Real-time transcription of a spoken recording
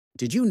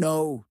Did you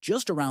know,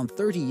 just around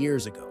 30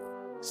 years ago,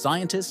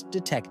 scientists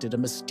detected a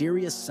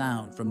mysterious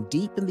sound from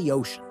deep in the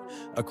ocean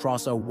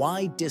across a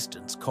wide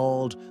distance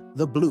called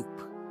the Bloop?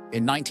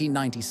 In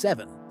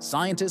 1997,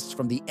 scientists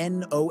from the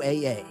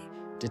NOAA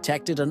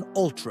detected an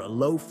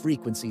ultra-low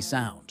frequency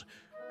sound,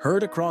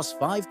 heard across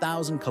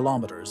 5,000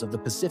 kilometers of the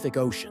Pacific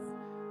Ocean.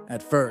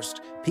 At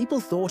first, people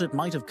thought it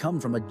might have come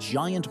from a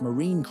giant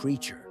marine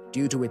creature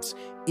due to its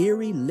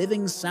eerie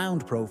living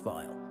sound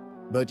profile.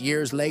 But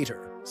years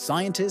later,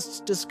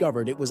 scientists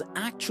discovered it was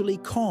actually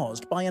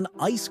caused by an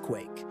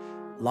icequake,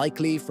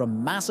 likely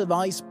from massive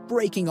ice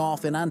breaking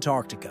off in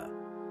Antarctica.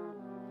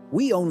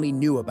 We only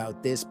knew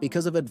about this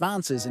because of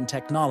advances in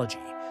technology,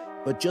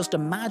 but just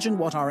imagine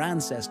what our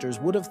ancestors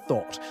would have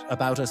thought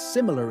about a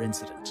similar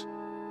incident.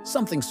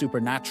 Something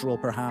supernatural,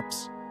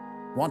 perhaps?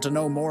 Want to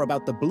know more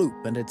about the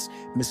Bloop and its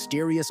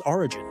mysterious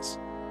origins?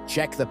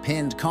 Check the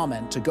pinned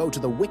comment to go to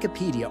the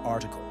Wikipedia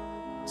article.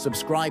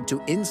 Subscribe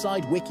to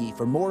Inside Wiki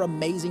for more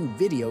amazing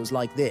videos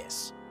like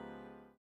this.